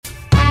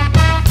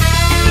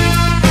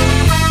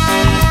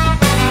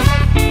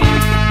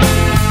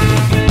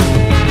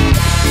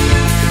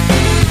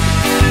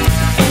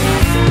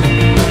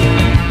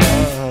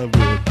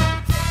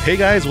Hey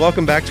guys,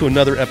 welcome back to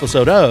another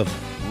episode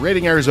of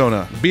Rating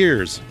Arizona,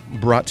 Beers,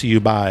 brought to you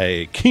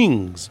by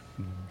King's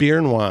Beer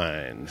and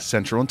Wine.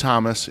 Central and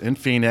Thomas in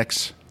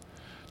Phoenix.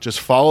 Just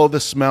follow the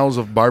smells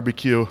of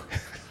barbecue.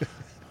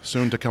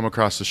 Soon to come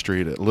across the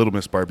street at Little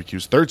Miss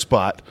Barbecue's third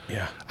spot.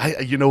 Yeah.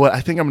 You know what?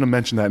 I think I'm going to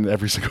mention that in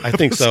every single I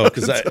think so,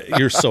 because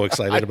you're so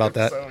excited about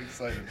that. so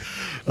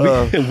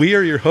excited. We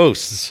are your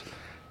hosts,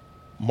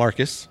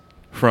 Marcus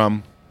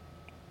From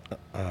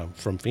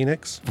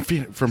Phoenix.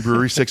 From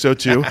Brewery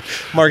 602.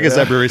 Marcus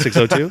at Brewery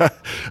 602.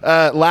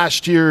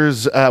 Last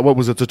year's, what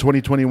was it, the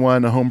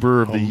 2021 Home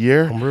Brewer of the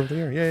Year? Home Brewer of the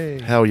Year,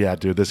 yay. Hell yeah,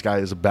 dude. This guy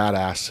is a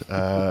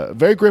badass.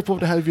 Very grateful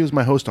to have you as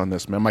my host on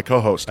this, man, my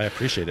co-host. I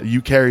appreciate it.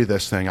 You carry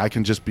this thing. I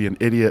can just be an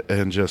idiot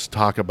and just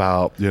talk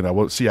about,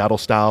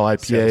 Seattle-style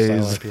IPAs.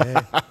 Seattle-style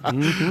IPA.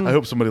 Mm-hmm. I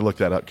hope somebody looked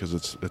that up because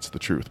it's the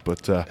truth.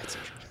 But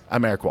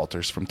I'm Eric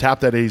Walters from Tap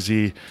That AZ,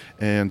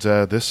 and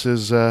this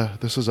is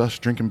us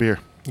drinking beer.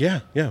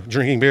 Yeah,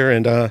 drinking beer,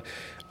 and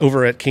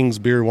over at King's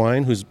Beer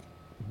Wine, who's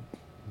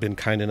been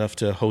kind enough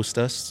to host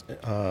us,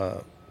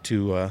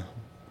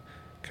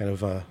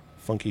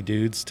 funky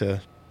dudes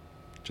to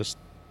just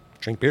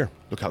drink beer.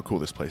 Look how cool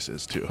this place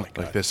is too. Oh my God.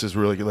 Like this is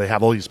really good. They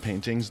have all these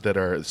paintings that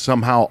are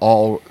somehow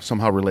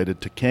related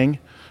to King,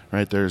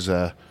 right? There's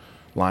a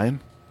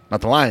lion,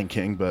 not the Lion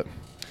King, but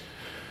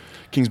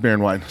King's Beer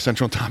and Wine,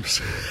 Central and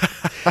Thomas.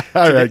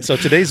 All right. So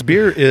today's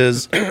beer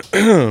is,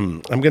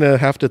 I'm gonna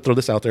have to throw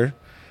this out there,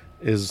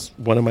 is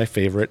one of my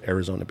favorite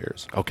Arizona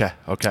beers. Okay.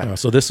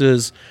 So this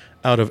is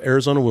out of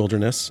Arizona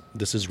Wilderness.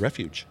 This is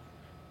Refuge.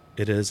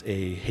 It is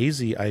a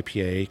hazy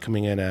IPA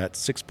coming in at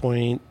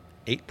 6.8%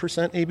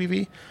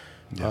 ABV.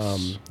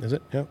 Yes. Is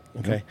it? Yeah.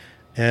 Okay.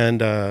 And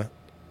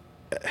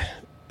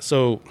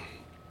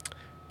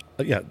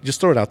just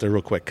throw it out there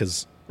real quick,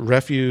 because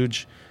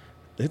Refuge,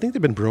 I think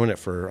they've been brewing it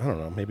for, I don't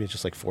know, maybe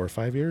just like 4 or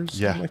 5 years,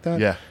 something like that.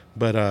 Yeah.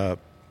 But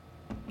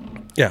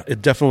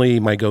it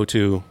definitely my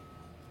go-to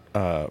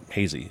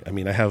hazy. I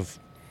mean, I have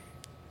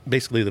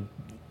basically the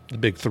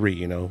big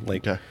three,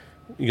 Okay.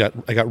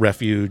 I got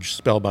Refuge,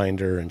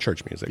 Spellbinder, and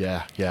Church Music.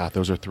 Yeah.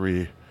 Those are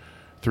three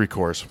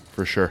cores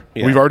for sure.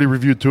 Yeah. We've already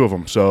reviewed 2 of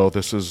them, so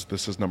this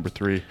is number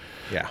 3.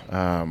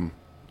 Yeah.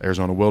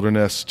 Arizona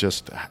Wilderness,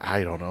 just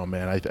I don't know,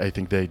 man. I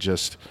think they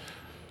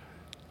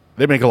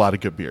make a lot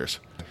of good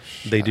beers.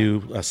 They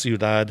do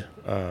Ciudad,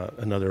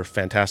 another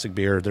fantastic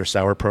beer. Their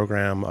sour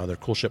program, their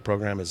Cool Ship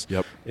program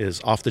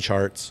is off the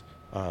charts.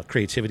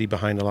 Creativity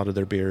behind a lot of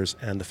their beers,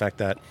 and the fact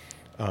that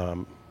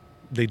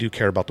they do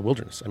care about the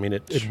wilderness. I mean,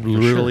 it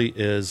literally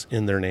is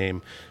in their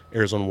name,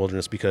 Arizona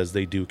Wilderness, because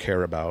they do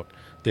care about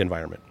the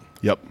environment.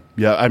 Yep.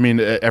 Yeah. I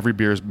mean, every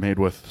beer is made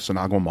with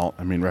Sinagua malt.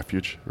 I mean,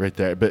 Refuge right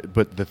there.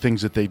 But the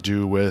things that they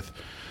do with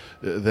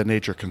the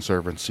Nature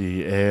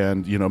Conservancy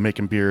and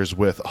making beers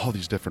with all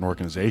these different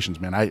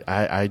organizations, man,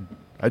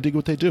 I dig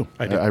what they do.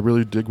 I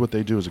really dig what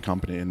they do as a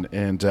company,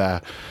 and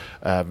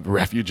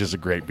Refuge is a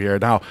great beer.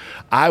 Now,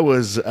 I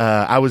was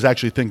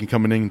actually thinking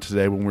coming in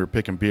today when we were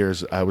picking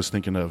beers, I was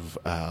thinking of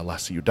La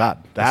Ciudad.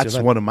 That's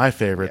one of my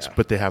favorites,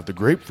 but they have the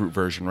grapefruit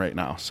version right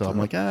now. So I'm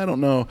like, I don't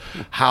know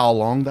how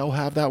long they'll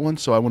have that one.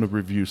 So I want to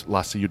review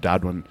La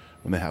Ciudad when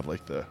they have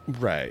like the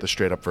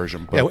straight up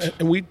version. But yeah,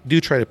 and we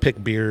do try to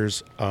pick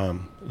beers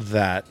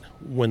that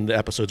when the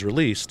episode's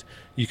released,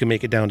 you can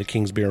make it down to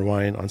King's Beer and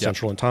Wine on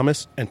Central and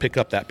Thomas and pick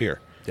up that beer.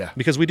 Yeah.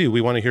 Because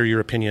we want to hear your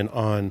opinion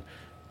on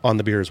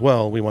the beer as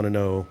well. We want to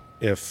know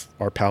if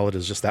our palate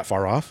is just that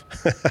far ooff,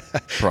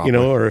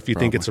 or if you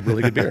think it's a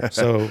really good beer.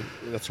 So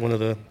that's one of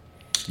the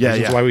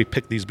reasons why we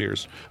pick these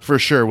beers. For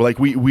sure. Well, like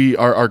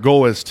our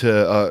goal is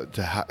to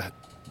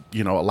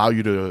allow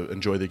you to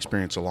enjoy the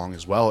experience along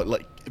as well.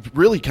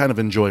 Really kind of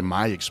enjoy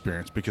my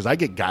experience, because I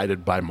get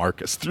guided by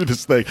Marcus through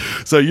this thing.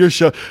 So your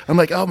show, I'm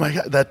like, oh my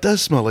God, that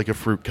does smell like a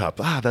fruit cup.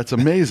 That's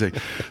amazing.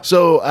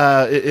 So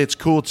it's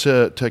cool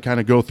to kind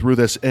of go through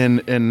this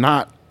and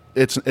not,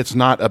 it's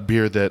not a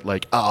beer that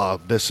like,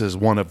 this is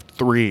one of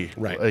 3.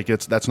 Right. Like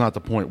that's not the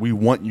point. We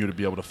want you to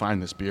be able to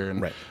find this beer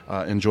and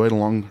enjoy it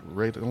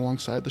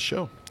alongside the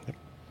show.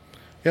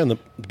 Yeah. And the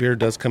beer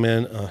does come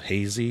in a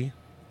hazy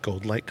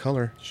gold light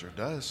color. Sure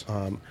does.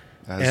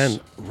 And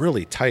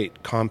really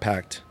tight,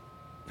 compact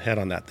head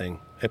on that thing.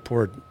 It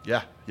poured.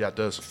 Yeah, it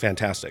does.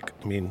 Fantastic.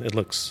 I mean, it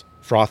looks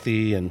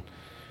frothy and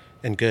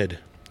good.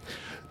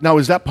 Now,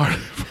 is that part of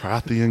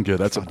frothy and good?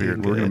 That's frothy a beer.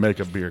 We're going to make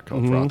a beer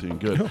called Frothy and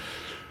Good.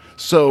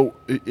 So,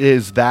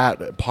 is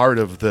that part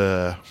of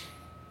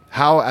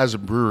how, as a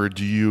brewer,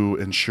 do you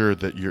ensure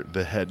that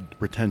the head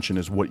retention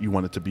is what you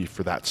want it to be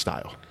for that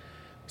style?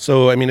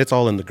 So, I mean, it's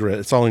all in the grid.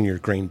 It's all in your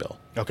grain bill.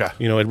 Okay.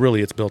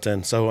 It's built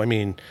in. So, I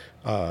mean,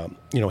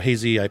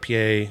 hazy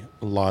IPA,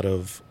 a lot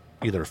of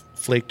either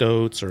flaked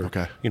oats or,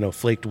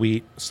 flaked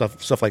wheat,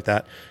 stuff like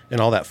that. And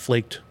all that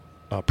flaked,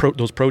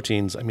 those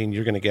proteins, I mean,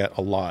 you're going to get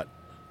a lot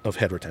of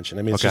head retention.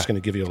 I mean, it's just going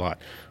to give you a lot.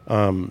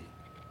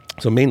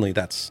 So mainly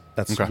that's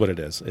what it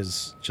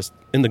is just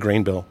in the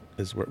grain bill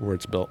is where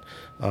it's built.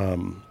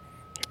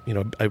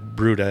 I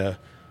brewed a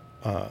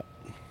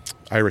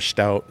Irish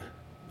stout,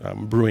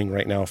 brewing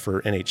right now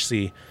for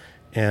NHC,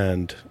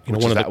 and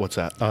What's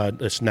that?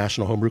 It's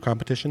national homebrew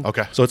competition.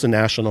 Okay. So it's a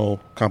national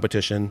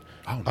competition.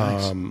 Oh,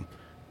 nice.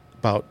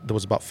 There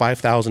was about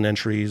 5,000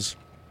 entries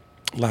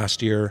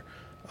last year.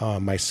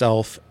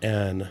 Myself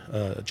and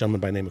a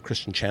gentleman by the name of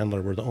Christian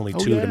Chandler were the only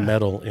two to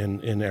medal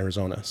in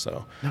Arizona.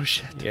 So no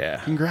shit.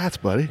 Yeah. Congrats,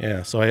 buddy.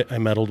 Yeah. So I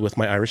medaled with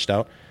my Irish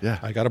Stout. Yeah.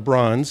 I got a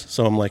bronze.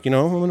 So I'm like, I'm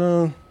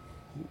gonna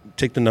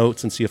take the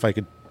notes and see if I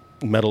could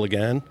medal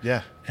again.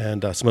 Yeah.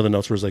 And some of the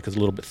notes were like a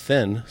little bit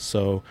thin.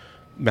 So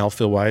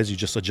mouthfeel wise, you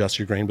just adjust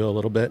your grain bill a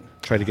little bit.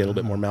 Try to get a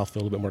little bit more mouthfeel, a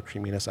little bit more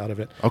creaminess out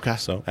of it. Okay.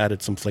 So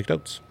added some flaked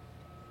oats.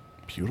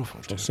 Beautiful.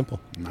 So simple.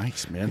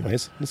 Nice, man.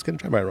 Anyways, let's get a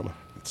try by aroma.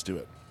 Let's do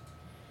it.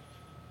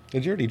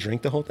 Did you already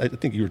drink the whole? I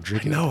think you were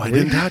drinking. No, it. I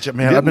didn't touch it,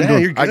 man. I've been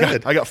doing. You're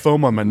good. I got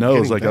foam on my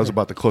nose. Like that was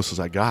about the closest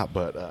I got.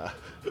 But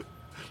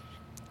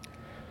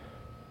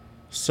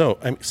so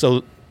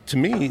to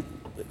me,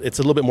 it's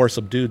a little bit more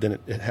subdued than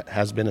it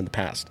has been in the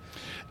past.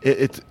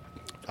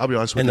 I'll be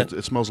honest with you,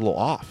 it smells a little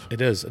off.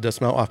 It is. It does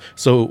smell off.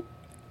 So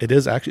it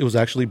was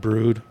actually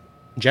brewed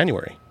in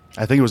January.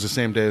 I think it was the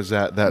same day as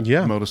that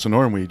Moda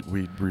Sonorum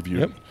we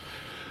reviewed.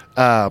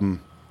 Yep.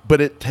 But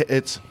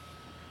it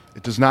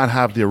does not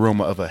have the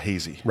aroma of a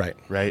hazy. Right.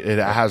 It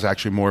has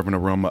actually more of an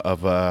aroma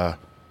of a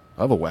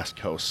West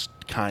Coast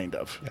kind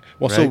of. Yeah.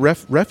 Well, right?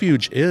 so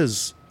Refuge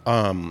is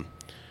I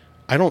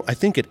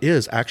think it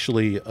is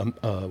actually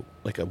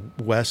like a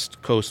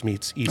West Coast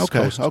meets East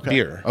Coast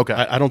beer. Okay.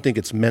 I don't think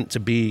it's meant to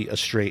be a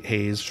straight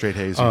haze.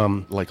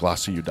 Like La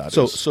Ciudad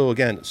is.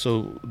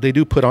 So they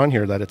do put on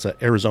here that it's an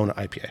Arizona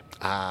IPA.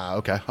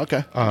 Okay.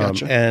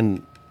 Gotcha.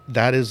 And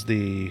that is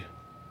the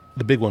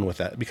big one with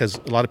that, because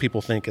a lot of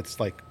people think it's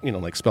like,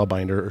 like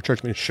Spellbinder or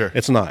Church Meeting. Sure.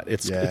 It's not.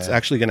 It's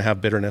actually going to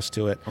have bitterness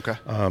to it. Okay.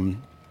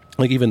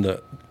 Like even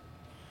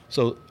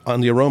so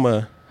on the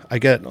aroma, I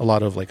get a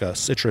lot of like a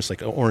citrus,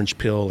 like an orange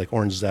peel, like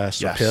orange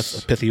zest, or a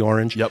pithy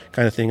orange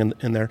kind of thing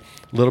in there.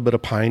 A little bit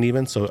of pine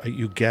even. So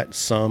you get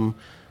some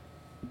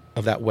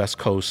of that West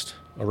Coast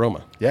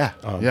aroma. Yeah.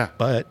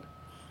 But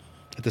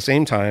at the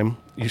same time,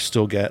 you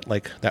still get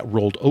like that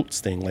rolled oats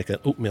thing, like an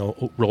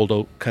rolled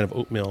oat kind of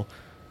oatmeal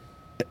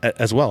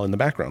as well in the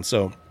background.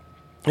 So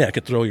yeah, it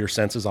could throw your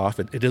senses off.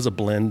 It is a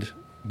blend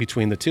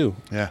between the two.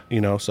 Yeah.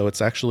 So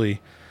it's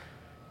actually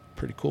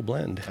pretty cool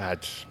blend.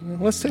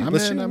 Let's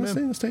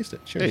taste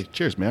it. Cheers. Hey,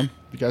 cheers, man.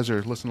 You guys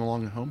are listening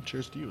along at home.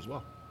 Cheers to you as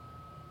well.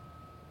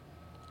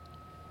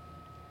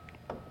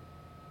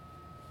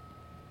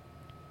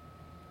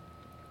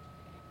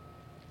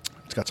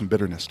 It's got some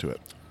bitterness to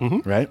it,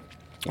 right?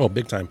 Oh,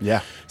 big time.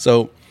 Yeah.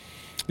 So,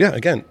 yeah,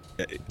 again,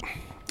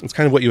 it's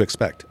kind of what you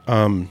expect.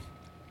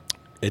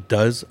 It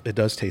does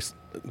taste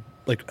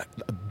like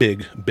a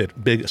big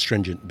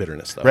astringent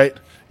bitterness, though. Right.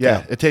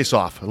 Yeah, it tastes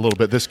off a little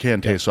bit. This can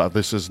taste off.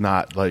 This is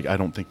not like, I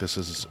don't think this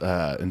is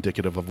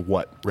indicative of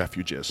what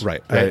Refuge is.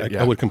 Right.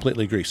 I would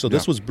completely agree. So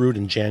this was brewed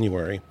in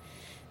January.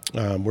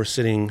 We're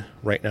sitting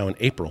right now in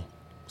April.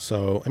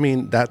 So, I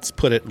mean, that's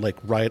put it like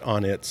right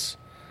on its,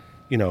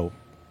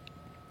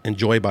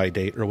 enjoy by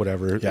date or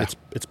whatever. Yeah.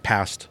 It's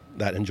past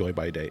that enjoy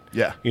by date.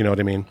 Yeah. You know what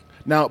I mean?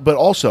 Now, but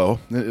also,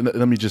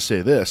 let me just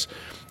say this.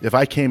 If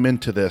I came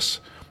into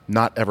this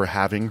not ever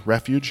having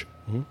Refuge,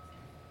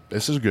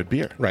 this is a good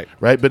beer. Right.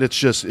 But it's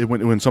just,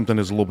 when something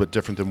is a little bit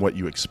different than what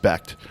you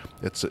expect,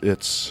 it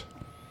throws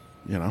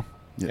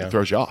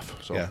you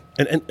off. So. Yeah.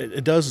 And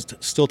it does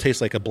still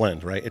taste like a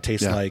blend, right? It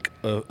tastes like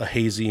a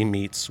hazy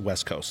meets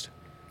West Coast.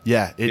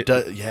 Yeah, it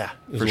does. Yeah,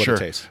 for sure. It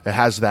tastes. It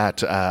has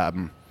that,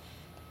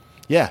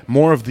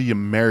 more of the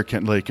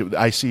American, like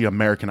I see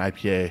American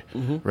IPA,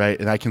 right?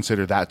 And I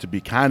consider that to be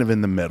kind of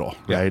in the middle,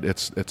 right?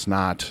 It's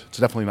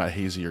definitely not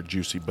hazy or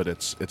juicy, but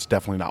it's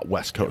definitely not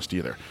West Coast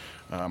either.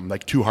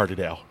 Like Two Hearted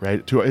Ale,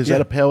 right? Is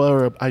that a pale ale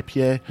or an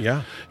IPA?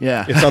 Yeah.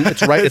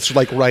 It's right. It's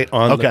like right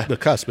on the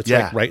cusp. It's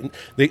like right.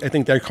 I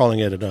think they're calling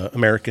it an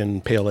American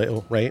pale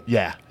ale, right?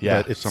 Yeah.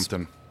 But it's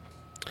something.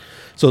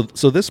 So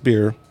this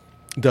beer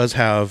does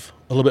have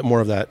a little bit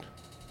more of that,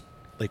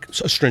 like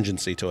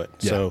astringency to it.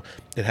 Yeah. So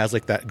it has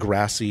like that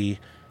grassy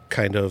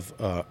kind of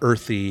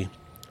earthy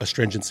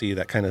astringency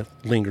that kind of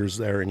lingers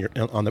there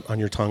on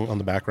your tongue on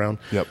the background.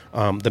 Yep.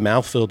 The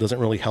mouthfeel doesn't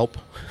really help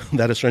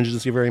that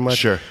astringency very much.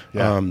 Sure.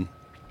 Yeah.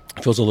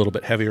 Feels a little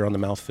bit heavier on the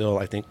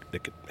mouthfeel. I think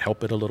it could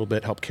help it a little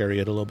bit, help carry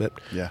it a little bit.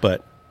 Yeah.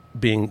 But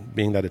being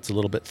that it's a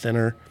little bit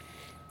thinner,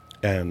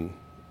 and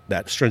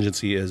that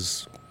astringency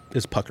is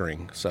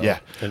puckering. So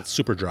and it's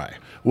super dry.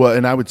 Well,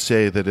 and I would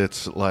say that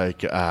it's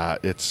like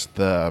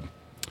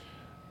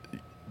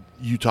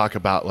you talk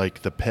about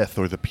like the pith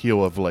or the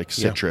peel of like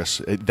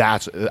citrus.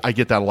 I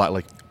get that a lot,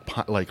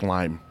 like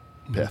lime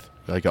pith.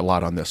 Like a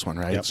lot on this one,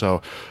 right? Yep.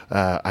 So,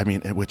 I mean,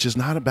 which is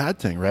not a bad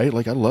thing, right?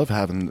 Like I love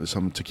having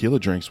some tequila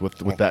drinks with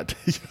that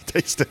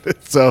taste in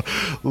it. So,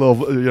 a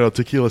little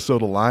tequila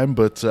soda lime,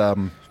 but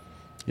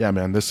yeah,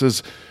 man, this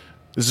is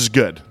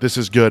good. This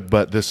is good,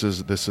 but this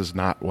is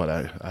not what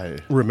I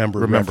remember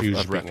Refuge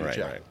of being Refuge.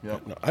 Right.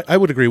 Yep. No, I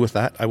would agree with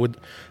that. I would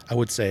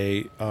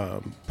say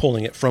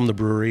pulling it from the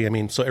brewery. I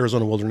mean, so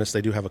Arizona Wilderness,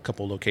 they do have a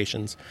couple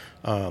locations.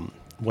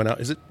 went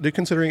out. They're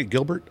considering it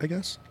Gilbert, I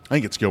guess? I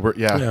think it's Gilbert,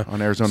 yeah.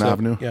 On Arizona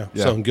Avenue. Yeah.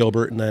 So in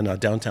Gilbert and then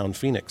downtown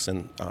Phoenix.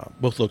 And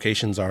both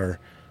locations are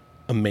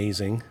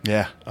amazing.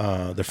 Yeah.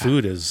 The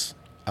food is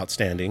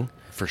outstanding.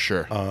 For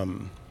sure.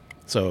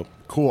 So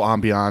cool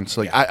ambiance.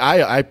 Like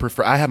I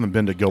prefer. I haven't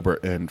been to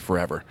Gilbert in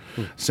forever.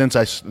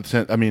 Since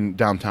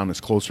downtown is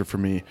closer for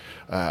me.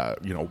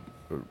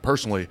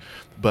 Personally,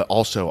 but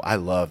also I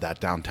love that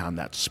downtown,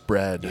 that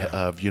spread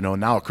of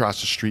now across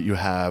the street you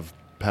have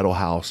Pedal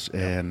House,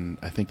 and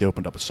I think they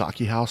opened up a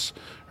sake house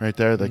right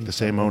there, like the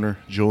same owner,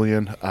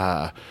 Julian.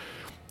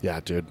 Yeah,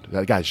 dude,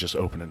 that guy's just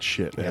opening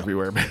shit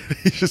everywhere, man.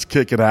 He's just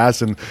kicking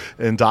ass,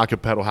 and Doc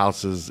at Pedal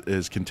House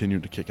is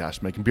continuing to kick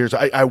ass making beers.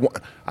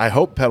 I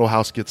hope Pedal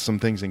House gets some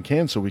things in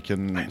can so we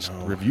can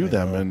review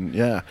them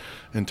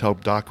and tell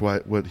Doc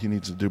what he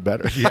needs to do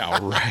better. Yeah,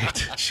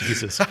 right.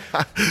 Jesus.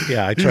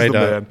 Yeah, I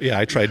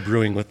tried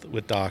brewing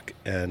with Doc,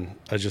 and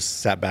I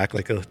just sat back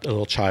like a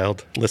little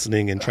child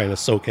listening and trying to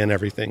soak in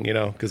everything,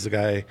 because the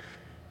guy,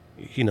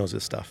 he knows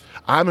his stuff.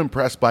 I'm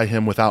impressed by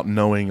him without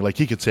knowing. Like,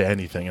 he could say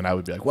anything, and I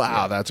would be like,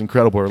 "Wow, that's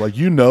incredible!" Or like,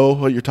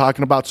 what you're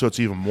talking about, so it's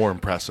even more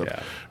impressive,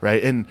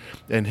 right? And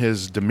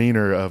his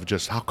demeanor of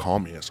just how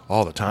calm he is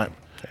all the time,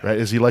 right?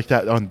 Is he like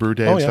that on brew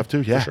day and stuff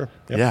too? Yeah, for sure.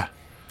 Yeah,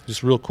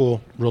 just real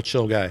cool, real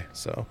chill guy.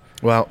 So,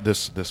 well,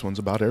 this one's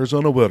about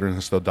Arizona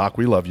Wilderness, though, Doc.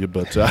 We love you,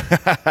 but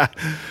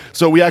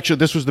so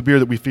this was the beer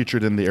that we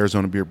featured in the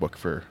Arizona Beer Book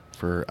for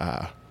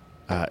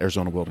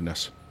Arizona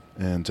Wilderness,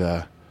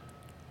 and.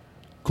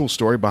 Cool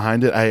story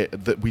behind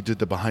it. We did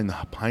the Behind the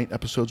Pint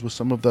episodes with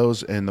some of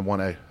those, and the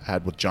one I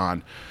had with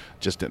John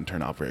just didn't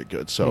turn out very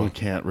good, so I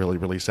can't really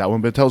release that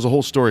one. But it tells the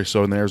whole story.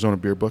 So in the Arizona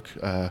Beer Book,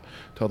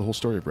 tell the whole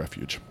story of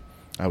Refuge.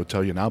 I would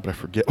tell you now, but I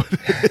forget what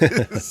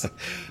it is.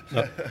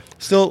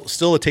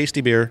 Still a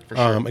tasty beer. For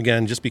sure.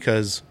 Again, just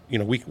because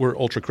we're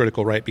ultra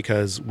critical, right?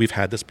 Because we've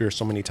had this beer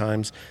so many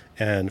times,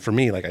 and for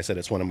me, like I said,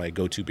 it's one of my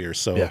go-to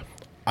beers. So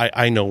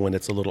I know when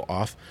it's a little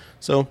off.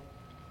 So.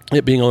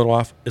 It being a little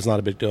off is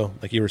not a big deal.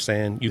 Like you were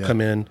saying, you come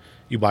in,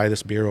 you buy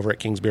this beer over at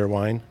King's Beer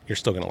Wine, you're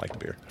still going to like the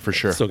beer. For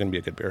sure. It's still going to be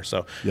a good beer.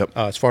 So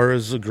as far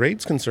as the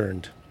grade's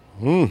concerned.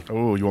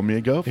 Oh, you want me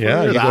to go? You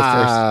go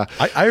first.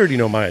 I already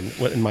know mine,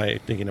 what in my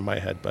thinking in my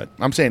head, but.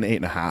 I'm saying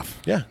 8.5.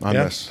 Yeah. On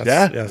this. Is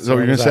that what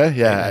you're going to say?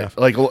 Yeah.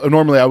 Like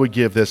normally I would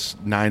give this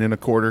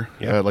 9.25.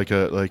 Yeah. Like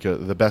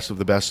the best of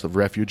the best of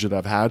Refuge that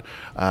I've had.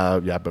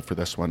 But for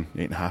this one,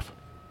 8.5.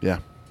 Yeah.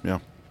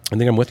 I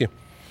think I'm with you.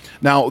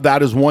 Now,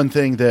 that is one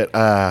thing that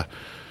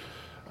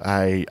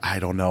I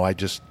don't know.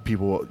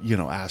 People,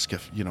 ask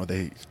if,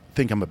 they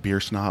think I'm a beer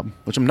snob,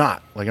 which I'm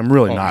not. Like, I'm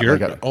really not.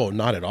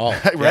 Not at all.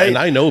 Right? Yeah, and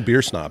I know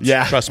beer snobs.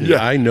 Yeah. Trust me.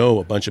 Yeah. I know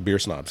a bunch of beer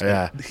snobs.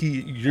 Yeah.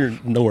 You're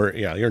nowhere.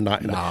 Yeah, you're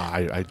not. Nah,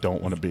 I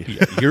don't want to be.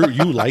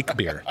 You like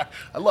beer.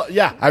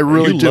 I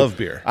really do. Love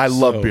beer.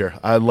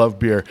 I love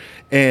beer.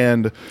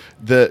 And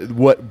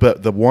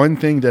the one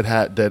thing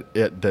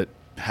that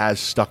has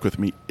stuck with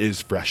me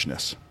is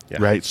freshness. Yeah.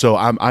 Right, so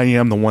I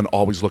am the one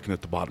always looking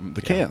at the bottom of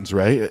the cans,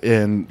 right?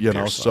 And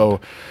so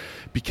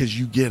because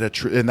you get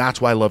and that's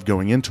why I love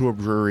going into a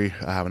brewery.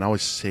 And I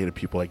always say to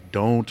people, like,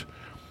 don't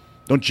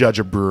judge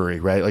a brewery,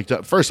 right?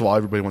 Like, first of all,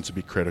 everybody wants to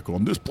be critical,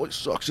 and this place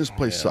sucks. This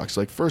place sucks.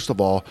 Like, first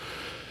of all,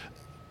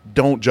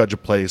 don't judge a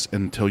place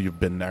until you've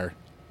been there.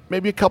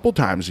 Maybe a couple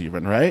times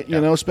even, right?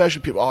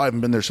 Especially people, I haven't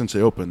been there since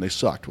they opened. They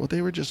sucked. Well,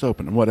 they were just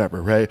open and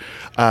whatever, right?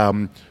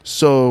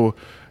 So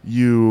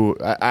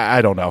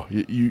I don't know.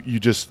 You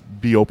just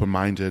be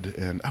open-minded.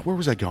 And where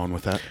was I going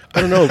with that?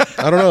 I don't know.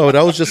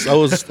 I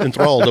was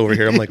enthralled over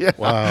here. I'm like,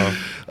 wow.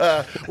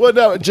 Well,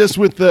 no, just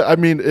with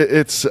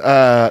it's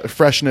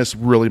freshness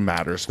really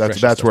matters.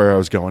 That's where I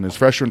was going. Is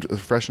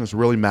freshness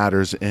really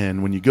matters,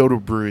 and when you go to a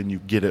brewery and you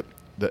get it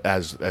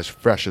as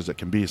fresh as it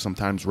can be,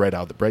 sometimes right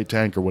out of the bright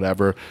tank or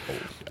whatever,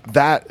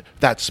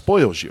 that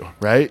spoils you,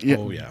 right?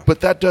 But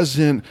that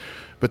doesn't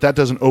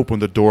open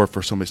the door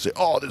for somebody to say,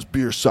 "Oh, this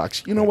beer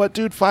sucks." You know what,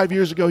 dude? 5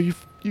 years ago, you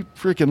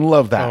freaking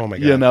love that. Oh my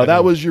God.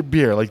 That was your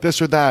beer, like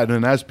this or that.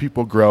 And as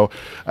people grow,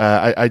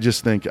 I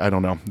just think, I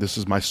don't know. This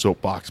is my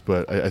soapbox,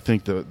 but I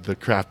think the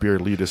craft beer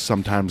elitists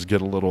sometimes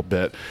get a little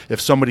bit.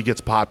 If somebody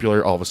gets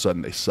popular, all of a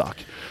sudden they suck.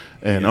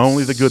 And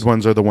only the good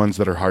ones are the ones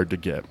that are hard to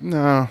get.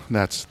 No,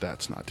 that's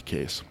not the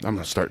case.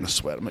 I'm starting to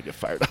sweat. I'm going to get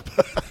fired up.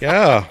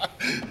 Yeah.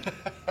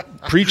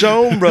 Preach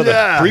on, brother.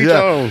 Yeah, Preach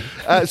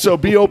on. So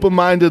be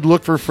open-minded,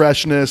 look for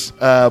freshness,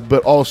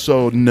 but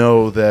also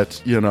know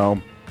that,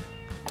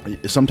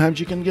 sometimes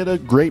you can get a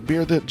great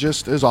beer that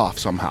just is off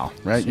somehow,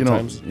 right?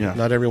 Sometimes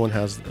not everyone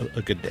has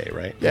a good day,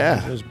 right? Yeah.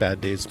 There's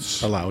bad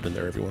days allowed in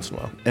there every once in a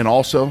while. And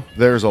also,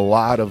 there's a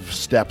lot of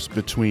steps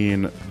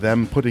between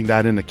them putting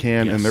that in a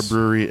can in their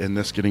brewery and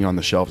this getting on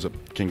the shelves at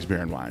King's Beer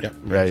and Wine,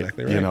 right?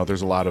 Exactly right.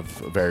 There's a lot of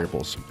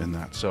variables in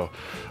that. So,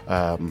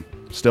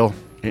 still,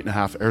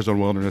 8.5 Arizona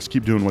Wilderness.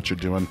 Keep doing what you're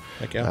doing.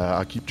 Heck yeah.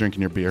 I'll keep drinking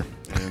your beer.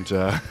 And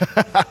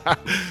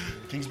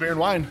King's Beer and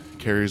Wine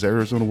carries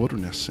Arizona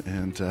Wilderness.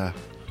 And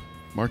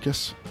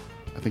Marcus,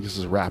 I think this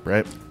is a wrap,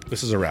 right?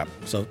 This is a wrap.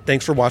 So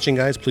thanks for watching,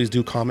 guys. Please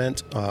do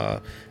comment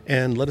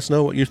and let us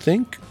know what you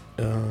think.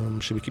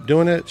 Should we keep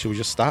doing it? Should we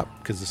just stop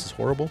because this is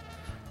horrible?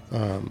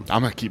 I'm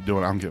gonna keep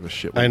doing it. I don't give a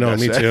shit. I know,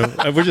 me too.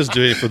 We're just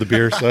doing it for the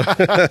beer.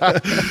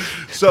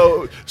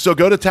 So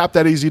go to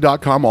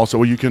tapthateasy.com.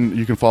 Also, you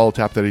can follow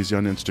Tap That Easy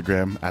on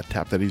Instagram at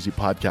Tap That Easy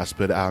Podcast.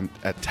 But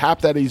at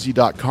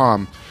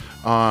tapthateasy.com,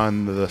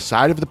 on the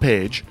side of the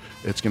page,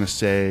 it's going to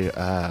say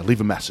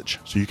leave a message.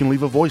 So you can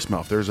leave a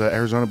voicemail if there's an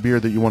Arizona beer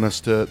that you want us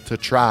to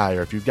try,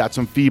 or if you've got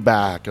some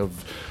feedback of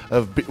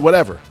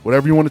whatever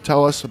you want to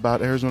tell us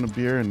about Arizona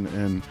beer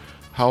and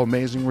how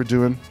amazing we're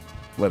doing,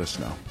 let us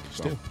know.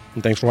 So.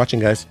 And thanks for watching,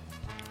 guys.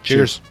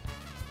 Cheers,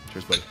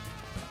 buddy.